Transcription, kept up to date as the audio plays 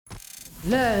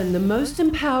Learn the most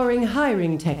empowering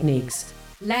hiring techniques.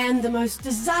 Land the most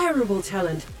desirable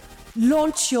talent.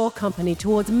 Launch your company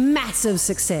towards massive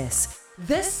success.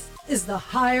 This is the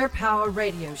Higher Power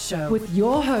Radio Show with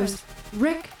your host,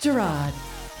 Rick Girard.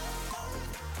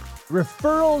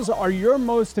 Referrals are your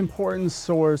most important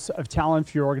source of talent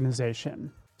for your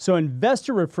organization. So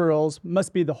investor referrals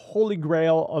must be the holy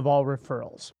grail of all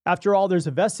referrals. After all, there's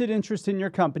a vested interest in your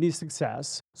company's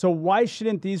success. So why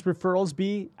shouldn't these referrals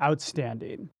be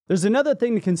outstanding? There's another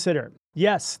thing to consider.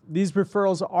 Yes, these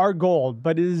referrals are gold,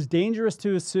 but it is dangerous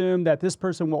to assume that this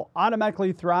person will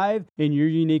automatically thrive in your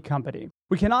unique company.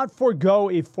 We cannot forego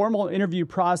a formal interview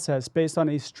process based on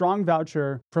a strong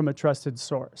voucher from a trusted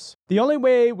source. The only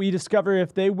way we discover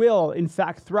if they will, in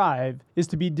fact, thrive is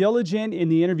to be diligent in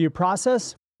the interview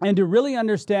process and to really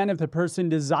understand if the person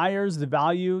desires the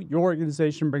value your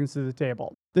organization brings to the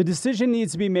table. The decision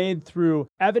needs to be made through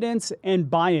evidence and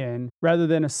buy-in rather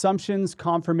than assumptions,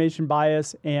 confirmation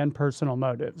bias, and personal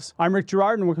motives. I'm Rick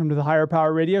Girard, and welcome to the Higher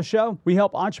Power Radio Show. We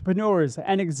help entrepreneurs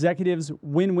and executives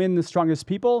win the strongest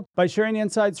people by sharing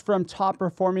insights from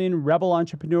top-performing rebel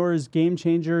entrepreneurs, game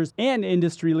changers, and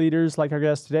industry leaders like our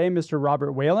guest today, Mr.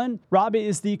 Robert Whalen. Rob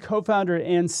is the co-founder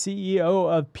and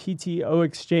CEO of PTO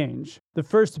Exchange, the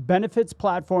first benefits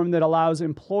platform that allows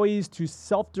employees to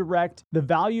self-direct the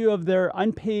value of their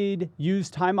unpaid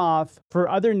used time off for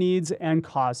other needs and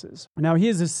causes. Now, he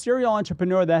is a serial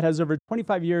entrepreneur that has over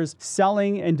 25 years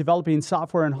selling and developing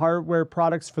software and hardware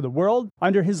products for the world.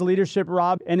 Under his leadership,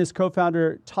 Rob and his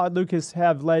co-founder, Todd Lucas,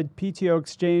 have led PTO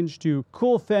Exchange to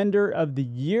Cool Fender of the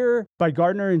Year by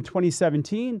Gartner in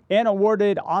 2017 and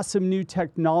awarded Awesome New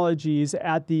Technologies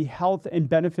at the Health and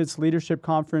Benefits Leadership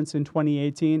Conference in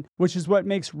 2018, which is what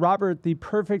makes Robert the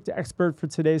perfect expert for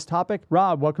today's topic.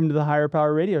 Rob, welcome to the Higher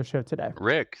Power Radio Show today.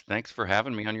 Rick, thanks for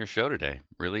having me on your show today.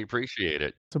 Really appreciate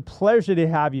it. It's a pleasure to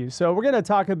have you. So we're going to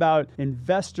talk about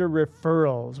investor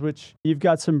referrals, which you've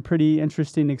got some pretty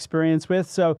interesting experience with.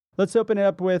 So let's open it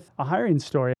up with a hiring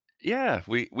story. Yeah,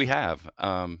 we have.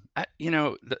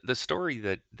 The story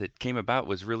that came about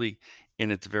was really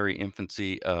in its very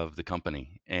infancy of the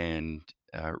company. And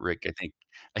Rick,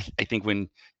 I think when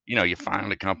you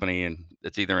find a company and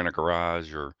it's either in a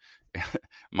garage or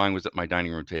mine was at my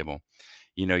dining room table.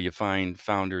 You find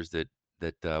founders that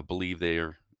believe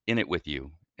they're in it with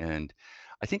you. And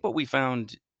I think what we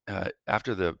found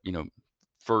after the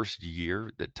first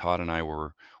year that Todd and I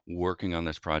were working on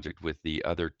this project with the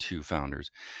other two founders,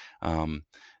 um,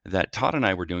 that Todd and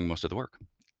I were doing most of the work.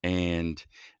 And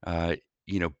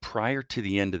prior to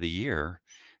the end of the year,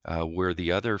 where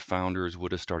the other founders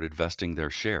would have started vesting their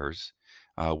shares,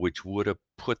 which would have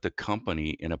put the company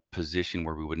in a position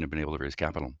where we wouldn't have been able to raise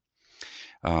capital.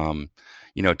 um,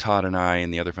 Todd and I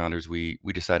and the other founders, we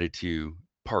decided to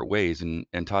part ways, and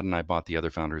Todd and I bought the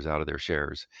other founders out of their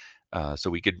shares, so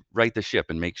we could right the ship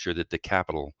and make sure that the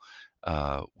capital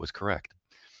was correct.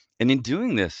 And in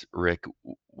doing this, Rick,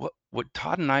 what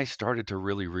Todd and I started to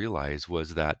really realize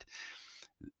was that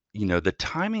the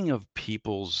timing of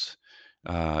people's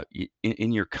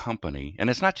in your company, and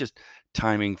it's not just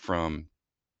timing from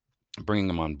bringing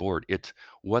them on board; it's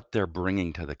what they're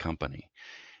bringing to the company.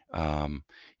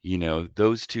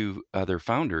 Those two other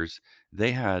founders,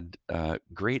 they had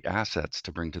great assets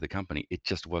to bring to the company. It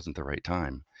just wasn't the right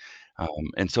time,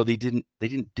 and so they didn't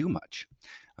do much.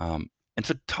 And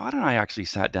so Todd and I actually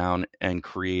sat down and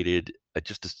created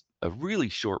just a really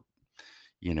short,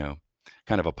 you know,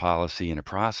 kind of a policy and a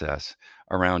process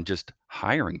around just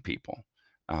hiring people.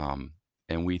 Um,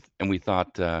 and we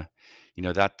thought,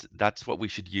 that's what we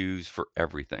should use for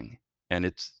everything. And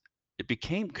it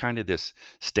became kind of this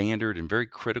standard and very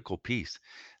critical piece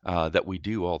that we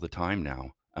do all the time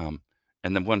now.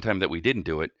 And then one time that we didn't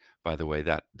do it, by the way,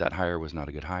 that hire was not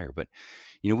a good hire. But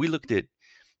we looked at,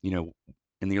 you know,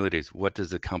 in the early days, what does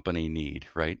the company need,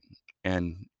 right?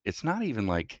 And it's not even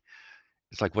like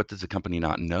it's like what does the company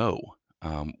not know,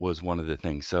 was one of the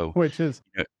things. So Which is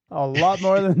uh, a lot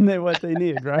more than what they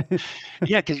need, right?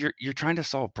 yeah, because you're trying to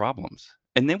solve problems.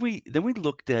 And then we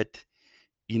looked at,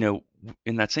 in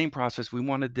that same process, we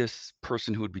wanted this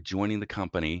person who would be joining the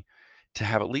company to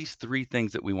have at least three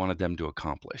things that we wanted them to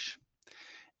accomplish.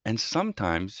 And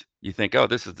sometimes you think, oh,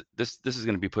 this is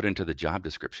going to be put into the job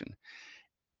description.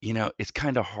 It's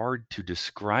kind of hard to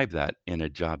describe that in a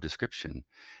job description.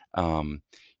 Um,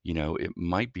 it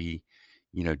might be,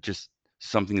 just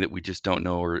something that we just don't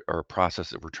know, or a process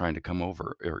that we're trying to come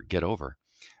over or get over.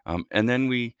 And then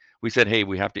we said, hey,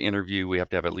 we have to interview. We have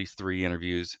to have at least three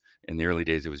interviews. In the early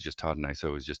days, it was just Todd and I, so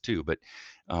it was just two. But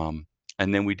and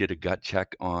then we did a gut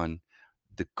check on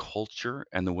the culture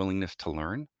and the willingness to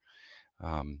learn.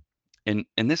 Um, and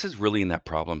this is really in that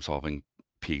problem solving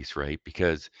piece, right?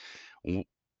 Because w-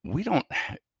 we don't,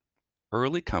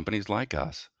 early companies like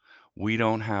us, we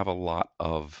don't have a lot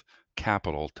of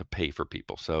capital to pay for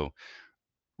people. So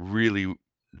really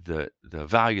the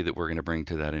value that we're going to bring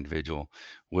to that individual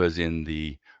was in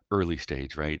the early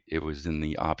stage, right? It was in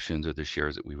the options or the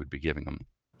shares that we would be giving them.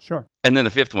 Sure. And then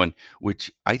the fifth one,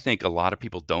 which I think a lot of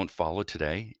people don't follow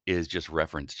today, is just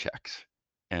reference checks.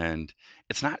 And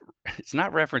it's not it's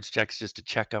not reference checks just to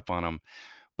check up on them,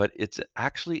 but it's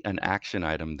actually an action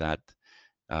item that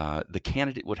the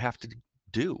candidate would have to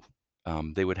do.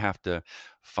 They would have to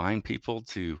find people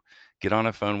to get on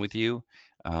a phone with you,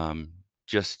 um,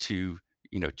 just to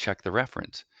check the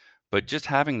reference. But just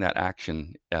having that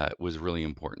action was really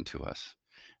important to us.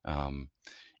 Um,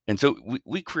 and so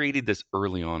we created this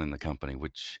early on in the company,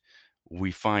 which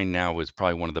we find now is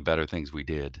probably one of the better things we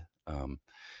did.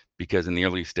 Because in the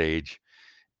early stage,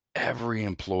 every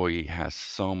employee has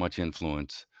so much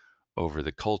influence over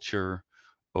the culture,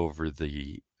 over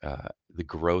the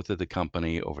growth of the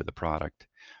company, over the product.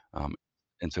 Um,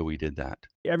 and so we did that.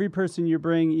 Every person you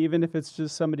bring, even if it's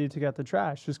just somebody to get the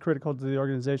trash, is critical to the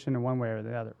organization in one way or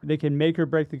the other. They can make or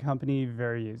break the company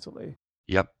very easily.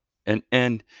 Yep.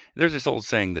 And there's this old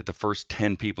saying that the first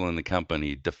 10 people in the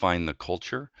company define the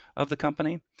culture of the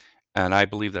company. And I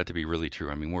believe that to be really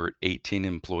true. I mean, we're at 18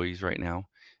 employees right now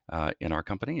in our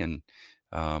company. And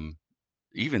um,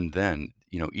 even then,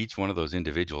 each one of those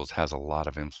individuals has a lot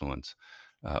of influence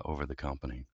over the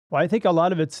company. Well, I think a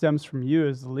lot of it stems from you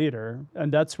as the leader,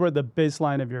 and that's where the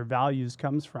baseline of your values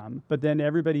comes from. But then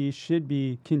everybody should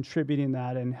be contributing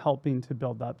that and helping to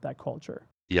build up that culture.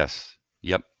 Yes.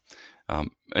 Yep.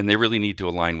 And they really need to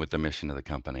align with the mission of the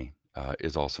company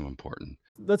is also important.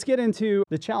 Let's get into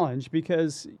the challenge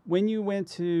because when you went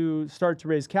to start to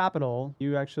raise capital,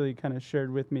 you actually kind of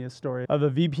shared with me a story of a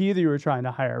VP that you were trying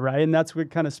to hire, right? And that's what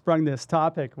kind of sprung this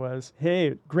topic was,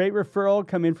 hey, great referral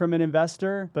coming from an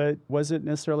investor, but was it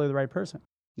necessarily the right person?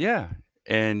 Yeah.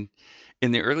 And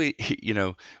in the early,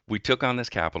 we took on this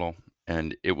capital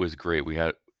and it was great. We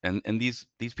had and these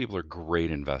people are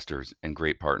great investors and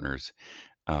great partners.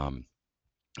 Um,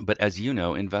 but as you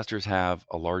know, investors have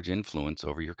a large influence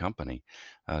over your company,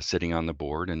 sitting on the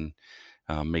board and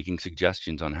making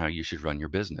suggestions on how you should run your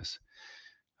business.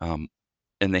 Um,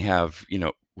 and they have,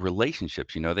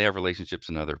 relationships. They have relationships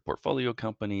in other portfolio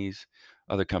companies,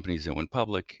 other companies that went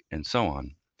public, and so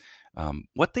on.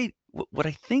 What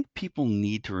I think people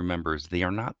need to remember is they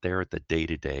are not there at the day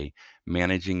to day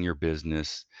managing your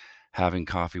business, having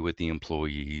coffee with the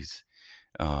employees.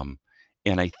 Um,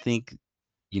 and I think,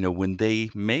 when they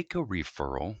make a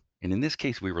referral, and in this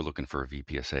case, we were looking for a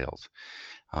VP of sales,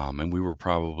 and we were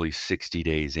probably 60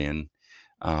 days in,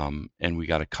 and we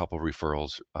got a couple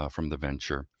referrals from the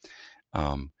venture.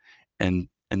 Um, and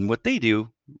what they do,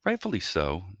 rightfully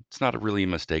so, it's not a really a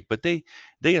mistake, but they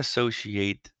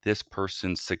associate this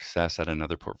person's success at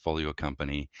another portfolio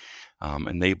company,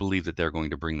 and they believe that they're going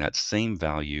to bring that same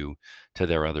value to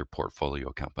their other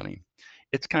portfolio company.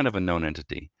 It's kind of a known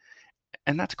entity,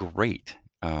 and that's great.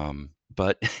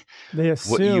 But They what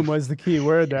assume you've was the key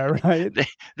word there, right? they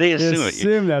They assume it.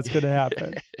 assume that's going to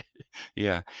happen.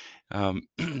 Yeah. Um,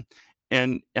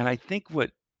 and I think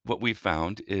what we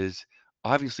found is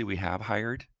obviously we have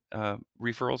hired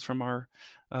referrals from our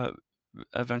uh,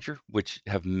 venture, which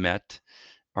have met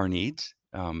our needs.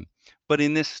 But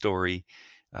in this story,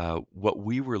 what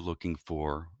we were looking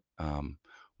for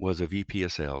was a VP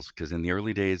of sales, because in the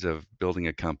early days of building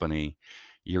a company,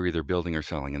 you're either building or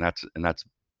selling, and that's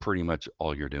pretty much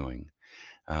all you're doing.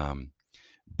 Um,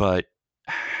 but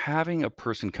having a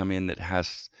person come in that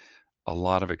has a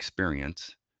lot of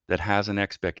experience, that has an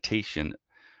expectation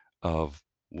of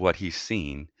what he's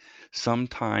seen,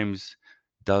 sometimes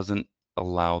doesn't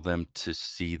allow them to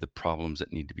see the problems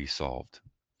that need to be solved.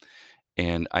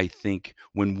 And I think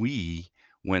when we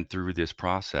went through this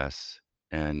process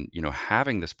and,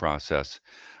 having this process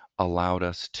allowed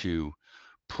us to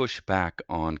push back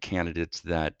on candidates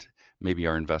that maybe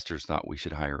our investors thought we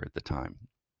should hire at the time.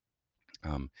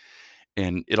 Um,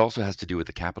 and it also has to do with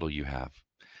the capital you have.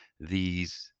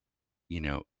 These, you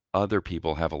know, other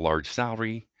people have a large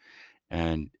salary,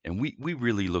 and we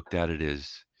really looked at it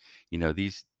as,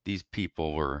 these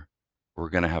people were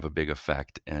going to have a big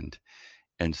effect, and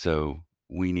so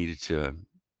we needed to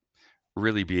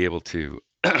really be able to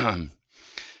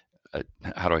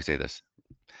how do I say this?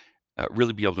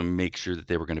 Really be able to make sure that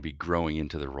they were going to be growing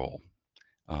into the role.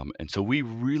 And so we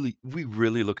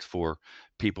really looked for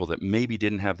people that maybe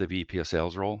didn't have the VP of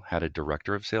sales role, had a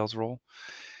director of sales role,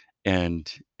 and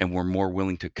were more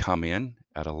willing to come in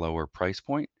at a lower price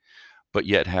point, but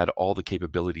yet had all the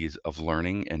capabilities of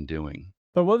learning and doing.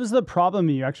 But what was the problem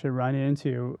you actually ran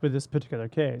into with this particular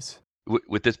case?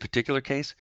 With this particular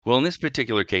case? Well, in this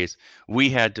particular case, we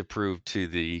had to prove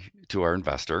to our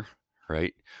investor,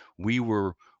 right? We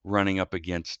were running up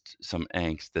against some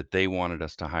angst that they wanted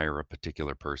us to hire a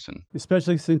particular person.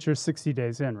 Especially since you're 60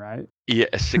 days in, right?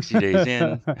 Yeah, 60 days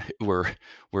in,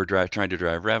 we're trying to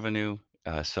drive revenue.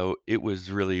 So it was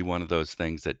really one of those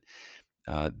things that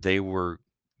they were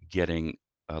getting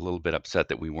a little bit upset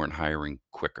that we weren't hiring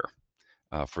quicker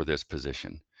for this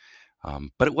position.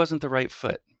 But it wasn't the right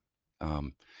fit.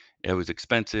 Um, it was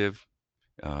expensive,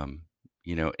 um,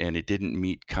 and it didn't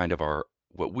meet kind of our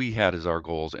what we had as our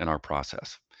goals and our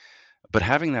process. But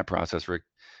having that process, Rick,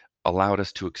 allowed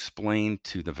us to explain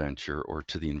to the venture or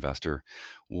to the investor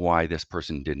why this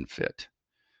person didn't fit.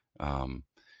 Um,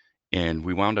 and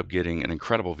we wound up getting an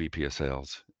incredible VP of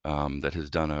sales that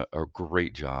has done a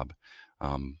great job.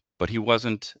 But he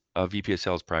wasn't a VP of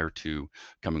sales prior to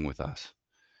coming with us.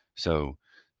 So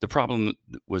the problem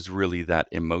was really that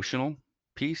emotional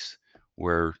piece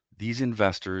where these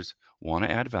investors want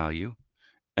to add value,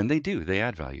 and they do, they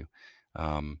add value.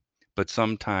 Um, but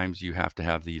sometimes you have to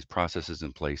have these processes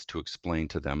in place to explain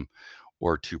to them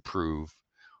or to prove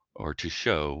or to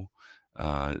show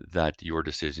that your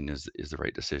decision is the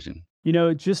right decision.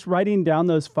 Just writing down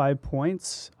those 5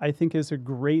 points, I think is a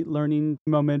great learning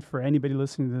moment for anybody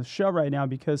listening to the show right now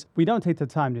because we don't take the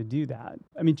time to do that.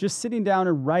 I mean, just sitting down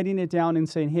and writing it down and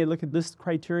saying, hey, look at this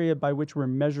criteria by which we're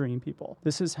measuring people.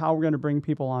 This is how we're going to bring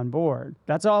people on board.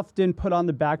 That's often put on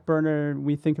the back burner.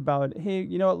 We think about, hey,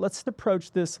 let's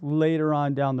approach this later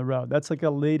on down the road. That's like a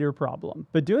later problem.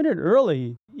 But doing it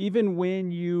early, even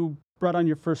when you brought on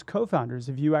your first co-founders,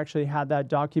 if you actually had that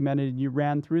documented and you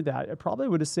ran through that, it probably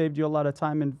would have saved you a lot of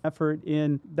time and effort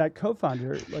in that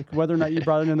co-founder, like whether or not you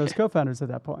brought in those co-founders at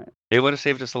that point. It would have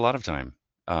saved us a lot of time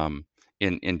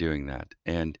in doing that,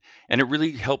 and it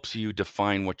really helps you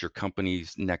define what your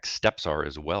company's next steps are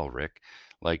as well, Rick.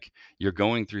 Like you're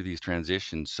going through these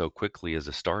transitions so quickly as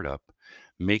a startup,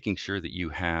 making sure that you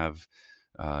have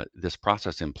this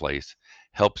process in place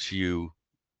helps you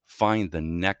find the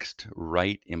next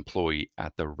right employee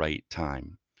at the right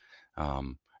time,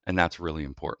 and that's really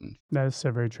important. That is so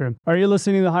very true. Are you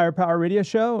listening to the Higher Power Radio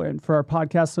Show? And for our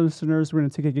podcast listeners, we're going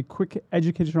to take a quick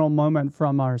educational moment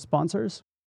from our sponsors.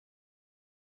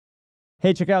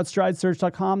 Hey, check out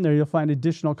stridesearch.com. There you'll find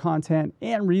additional content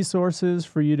and resources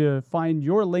for you to find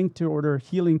your link to order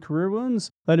healing career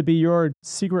wounds. Let it be your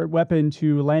secret weapon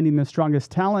to landing the strongest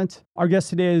talent. Our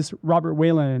guest today is Robert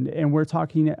Wayland, and we're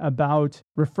talking about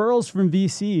referrals from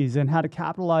VCs and how to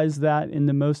capitalize that in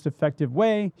the most effective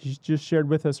way. He's just shared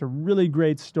with us a really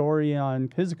great story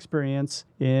on his experience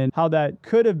and how that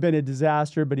could have been a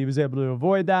disaster, but he was able to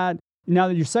avoid that. Now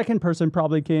that your second person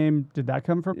probably came, did that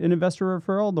come from an investor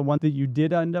referral, the one that you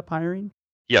did end up hiring?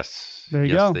 Yes, There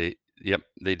you yes, go.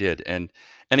 they did, and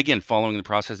again, following the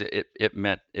process, it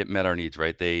met our needs,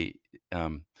 right?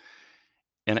 Um,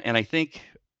 and I think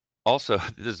also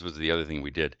this was the other thing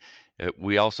we did.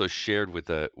 We also shared with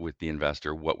the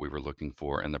investor what we were looking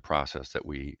for and the process that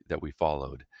we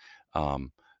followed,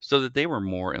 so that they were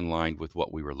more in line with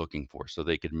what we were looking for, so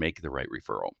they could make the right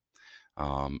referral.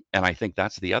 And I think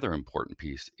that's the other important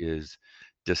piece is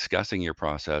discussing your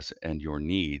process and your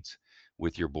needs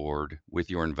with your board,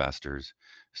 with your investors,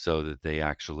 so that they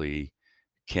actually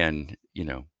can,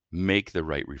 make the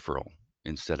right referral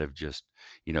instead of just,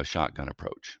 shotgun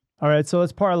approach. All right, so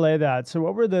let's parlay that. So,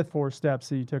 what were the 4 steps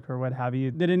that you took, or what have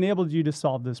you, that enabled you to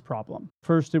solve this problem?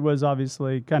 First, it was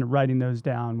obviously kind of writing those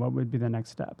down. What would be the next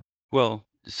step? Well,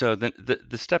 so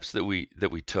the steps that we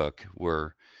took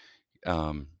were,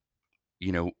 um,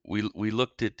 we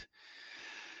looked at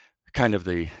kind of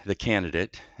the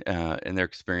candidate and their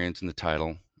experience in the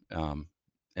title, um,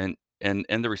 and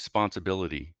the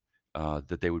responsibility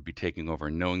that they would be taking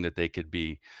over, knowing that they could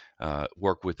be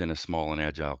work within a small and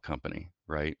agile company,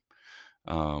 right?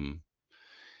 Um,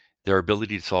 their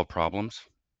ability to solve problems,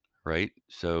 right?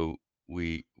 So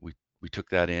we took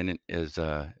that in as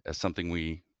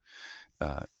something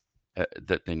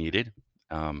that they needed,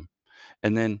 and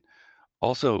then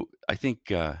also I think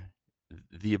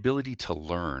the ability to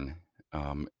learn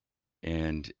um,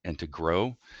 and to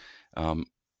grow um,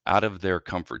 out of their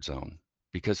comfort zone.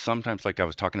 Because sometimes, like I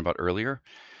was talking about earlier,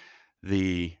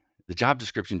 the the job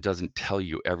description doesn't tell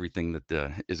you everything that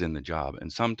the is in the job,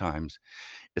 and sometimes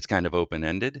it's kind of open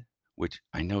ended, which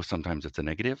I know sometimes it's a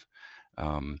negative,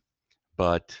 um,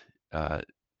 but uh,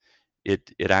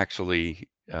 it actually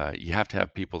you have to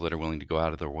have people that are willing to go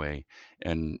out of their way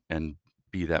and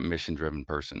be that mission driven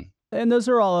person. And those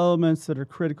are all elements that are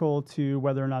critical to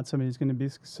whether or not somebody's going to be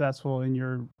successful in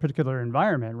your particular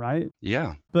environment, right?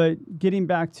 Yeah. But getting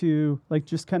back to like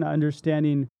just kind of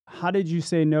understanding how did you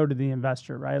say no to the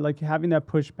investor, right? Like having that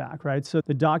pushback, right? So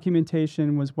the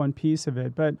documentation was one piece of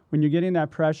it. But when you're getting that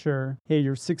pressure, hey,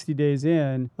 you're 60 days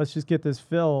in, let's just get this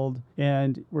filled.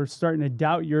 And we're starting to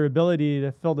doubt your ability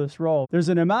to fill this role. There's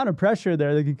an amount of pressure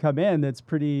there that can come in that's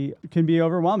can be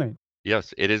overwhelming.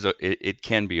 Yes, it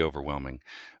can be overwhelming,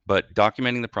 but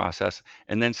documenting the process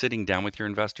and then sitting down with your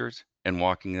investors and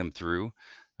walking them through,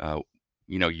 uh,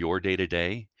 your day to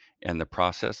day and the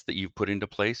process that you've put into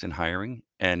place in hiring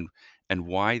and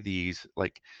why these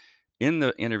like in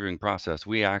the interviewing process,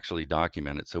 we actually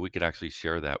document it so we could actually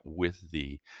share that with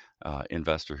the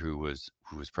investor who was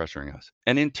pressuring us.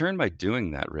 And in turn, by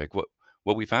doing that, Rick,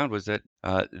 what we found was that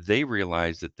they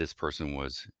realized that this person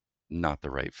was not the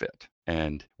right fit,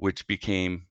 and which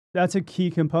became That's a key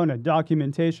component,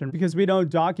 documentation, because we don't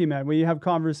document. We have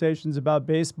conversations about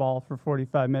baseball for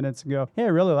 45 minutes and go, hey, I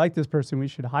really like this person. We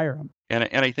should hire him.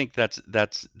 and I think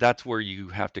that's where you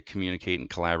have to communicate and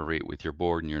collaborate with your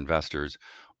board and your investors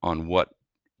on what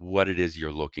it is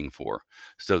you're looking for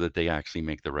so that they actually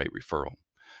make the right referral.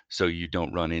 So you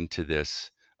don't run into this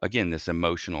again, this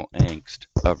emotional angst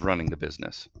of running the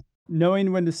business.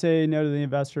 Knowing when to say no to the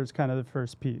investor is kind of the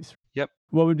first piece. Yep.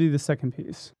 What would be the second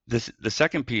piece? The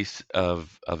second piece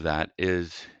of that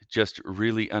is just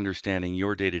really understanding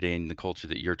your day to day and the culture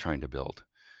that you're trying to build.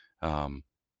 um,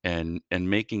 and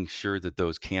making sure that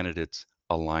those candidates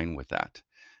align with that.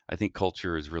 I think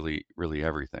culture is really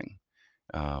everything,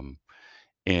 um,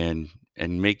 and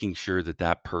making sure that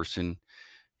that person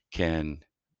can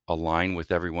align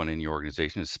with everyone in your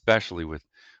organization, especially with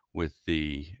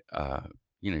the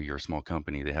you're a small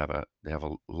company. They have a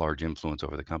large influence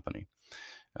over the company.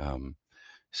 Um,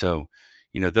 so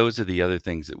those are the other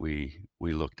things that we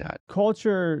looked at.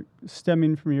 Culture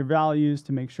stemming from your values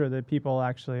to make sure that people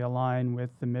actually align with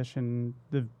the mission,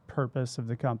 the purpose of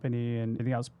the company, and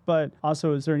anything else. But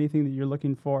also, is there anything that you're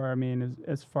looking for? I mean,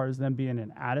 as far as them being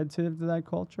an additive to that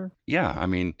culture? Yeah, I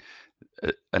mean,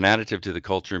 an additive to the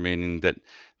culture, meaning that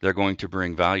they're going to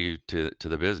bring value to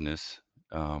the business,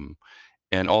 um,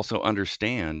 and also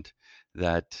understand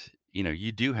that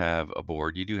you do have a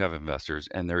board, you do have investors,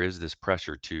 and there is this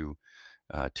pressure to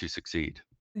succeed.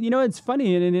 It's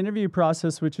funny in an interview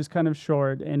process, which is kind of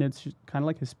short and it's kind of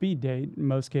like a speed date in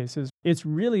most cases, it's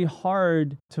really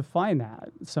hard to find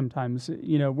that sometimes.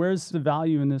 Where's the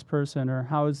value in this person or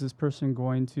how is this person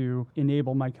going to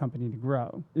enable my company to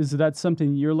grow? Is that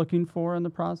something you're looking for in the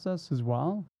process as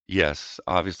well? Yes,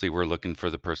 obviously, we're looking for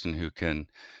the person who can,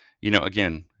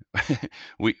 again,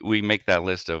 we make that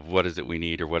list of what is it we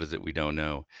need or what is it we don't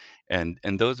know, and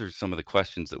those are some of the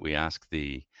questions that we ask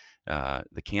the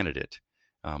candidate,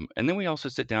 and then we also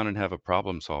sit down and have a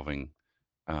problem solving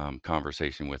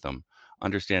conversation with them,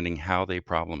 understanding how they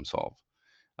problem solve.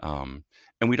 Um,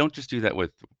 and we don't just do that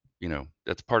with,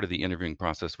 that's part of the interviewing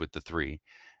process with the three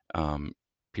um,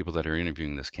 people that are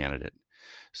interviewing this candidate,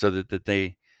 so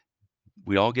that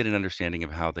we all get an understanding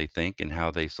of how they think and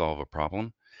how they solve a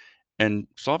problem. And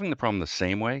solving the problem the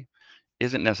same way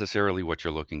isn't necessarily what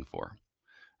you're looking for.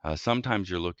 Sometimes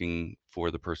you're looking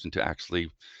for the person to actually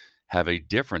have a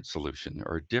different solution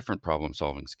or a different problem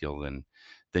solving skill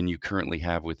than you currently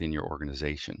have within your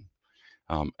organization.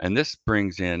 And this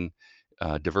brings in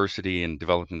diversity and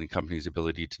developing the company's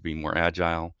ability to be more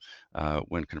agile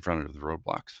when confronted with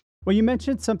roadblocks. Well, you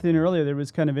mentioned something earlier that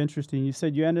was kind of interesting. You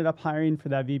said you ended up hiring for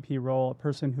that VP role a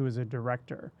person who was a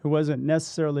director, who wasn't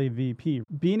necessarily a VP.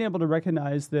 Being able to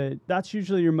recognize that that's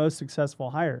usually your most successful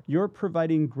hire. You're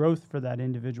providing growth for that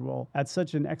individual at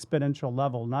such an exponential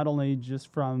level, not only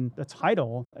just from the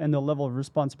title and the level of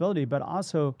responsibility, but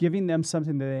also giving them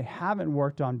something that they haven't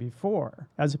worked on before,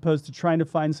 as opposed to trying to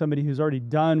find somebody who's already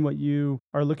done what you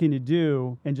are looking to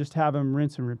do and just have them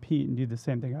rinse and repeat and do the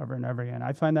same thing over and over again.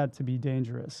 I find that to be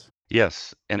dangerous.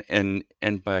 Yes, and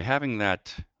by having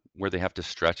that where they have to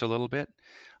stretch a little bit,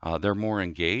 they're more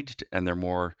engaged and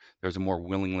there's a more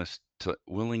willingness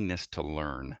to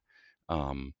learn.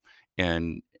 Um,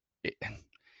 and it,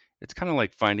 it's kind of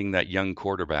like finding that young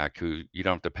quarterback who you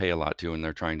don't have to pay a lot to, and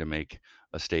they're trying to make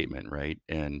a statement, right?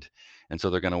 And so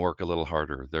they're going to work a little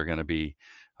harder. They're going to be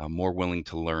more willing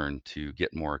to learn to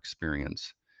get more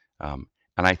experience. And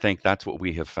I think that's what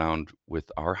we have found with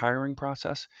our hiring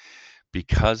process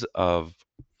because of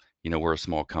we're a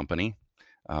small company.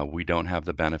 We don't have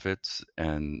the benefits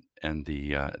and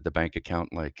the bank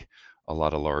account like a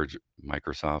lot of large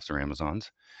Microsofts or Amazons.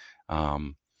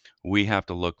 Um, we have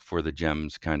to look for the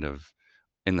gems kind of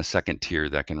in the second tier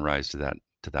that can rise to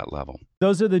to that level.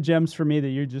 Those are the gems for me that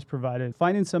you just provided.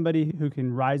 Finding somebody who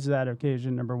can rise to that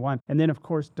occasion, number one. And then, of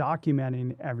course,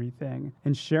 documenting everything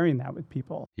and sharing that with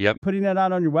people. Yep. Putting that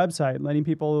out on your website, letting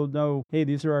people know, hey,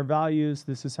 these are our values.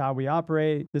 This is how we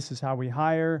operate. This is how we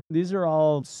hire. These are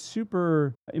all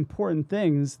super important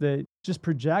things that just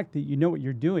project that you know what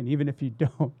you're doing, even if you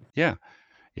don't. Yeah.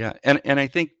 Yeah. And I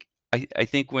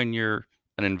think when you're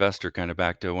an investor, kind of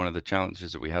back to one of the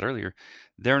challenges that we had earlier,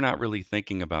 they're not really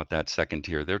thinking about that second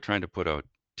tier. They're trying to put a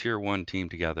tier one team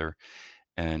together.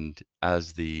 And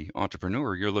as the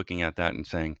entrepreneur, you're looking at that and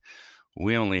saying,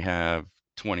 we only have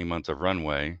 20 months of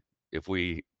runway. If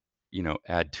we,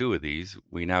 add two of these,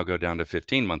 we now go down to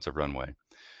 15 months of runway.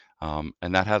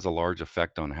 And that has a large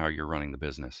effect on how you're running the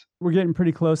business. We're getting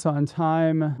pretty close on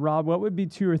time. Rob, what would be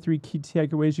 2 or 3 key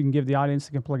takeaways you can give the audience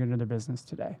that can plug into their business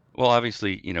today? Well,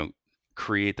 obviously,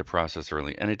 create the process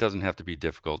early, and it doesn't have to be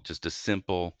difficult, just a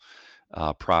simple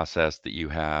process that you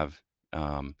have,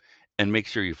 and make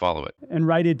sure you follow it. And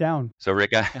write it down. So,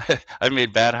 Rick, I've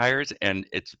made bad hires, and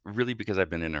it's really because I've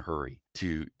been in a hurry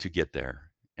to get there,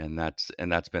 and that's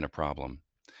been a problem.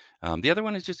 The other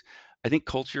one is just, I think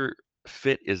culture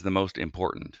fit is the most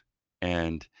important,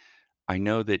 and I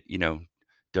know that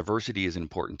diversity is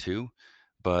important too,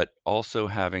 but also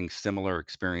having similar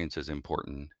experience is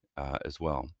important as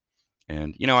well.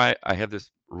 And I have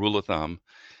this rule of thumb.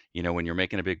 When you're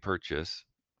making a big purchase,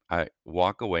 I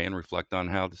walk away and reflect on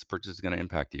how this purchase is going to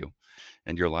impact you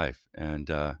and your life.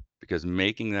 And because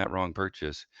making that wrong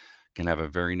purchase can have a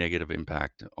very negative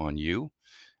impact on you.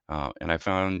 And I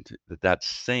found that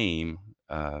same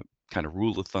kind of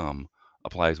rule of thumb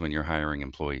applies when you're hiring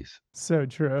employees. So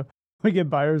true. We get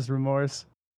buyer's remorse.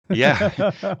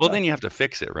 Yeah. Well, then you have to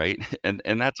fix it, right?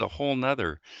 And that's a whole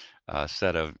nother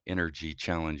set of energy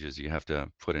challenges you have to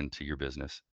put into your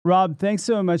business. Rob, thanks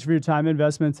so much for your time and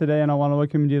investment today, and I want to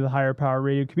welcome you to the Higher Power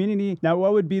Radio community. Now,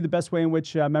 what would be the best way in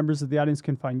which members of the audience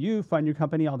can find you, find your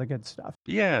company, all the good stuff?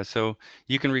 Yeah. So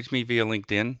you can reach me via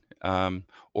LinkedIn,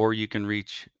 or you can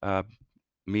reach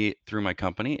me through my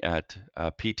company at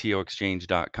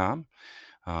ptoexchange.com.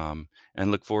 And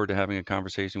look forward to having a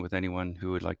conversation with anyone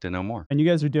who would like to know more. And you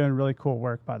guys are doing really cool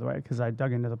work, by the way, because I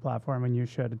dug into the platform and you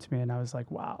showed it to me and I was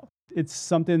like, wow, it's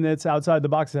something that's outside the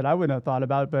box that I wouldn't have thought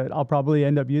about, but I'll probably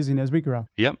end up using as we grow.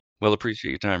 Yep. Well,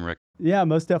 appreciate your time, Rick. Yeah,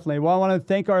 most definitely. Well, I want to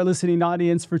thank our listening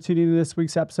audience for tuning in to this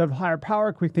week's episode of Higher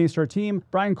Power. Quick thanks to our team,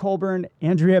 Brian Colburn,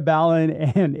 Andrea Ballin,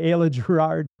 and Ayla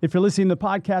Gerard. If you're listening to the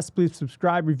podcast, please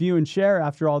subscribe, review, and share.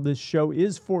 After all, this show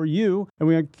is for you, and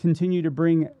we continue to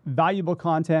bring valuable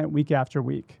content week after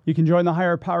week. You can join the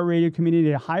Higher Power Radio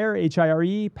community at Higher,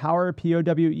 H-I-R-E, Power,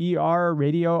 P-O-W-E-R,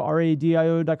 radio,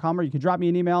 R-A-D-I-O.com, or you can drop me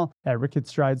an email at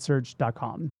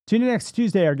rickatstridesearch.com. Tune in next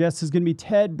Tuesday. Our guest is going to be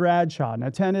Ted Bradshaw. Now,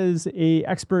 Ted is an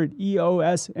expert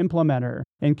EOS implementer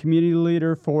and community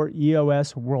leader for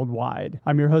EOS worldwide.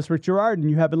 I'm your host, Rick Gerard, and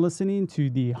you have been listening to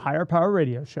the Higher Power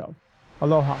Radio Show.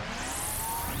 Aloha.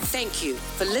 Thank you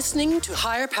for listening to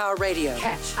Higher Power Radio.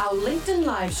 Catch our LinkedIn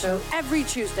Live show every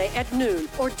Tuesday at noon,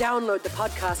 or download the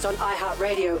podcast on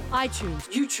iHeartRadio, iTunes,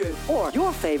 YouTube, or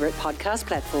your favorite podcast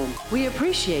platform. We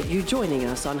appreciate you joining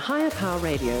us on Higher Power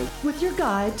Radio with your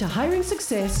guide to hiring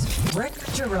success, Rick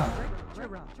Gerard.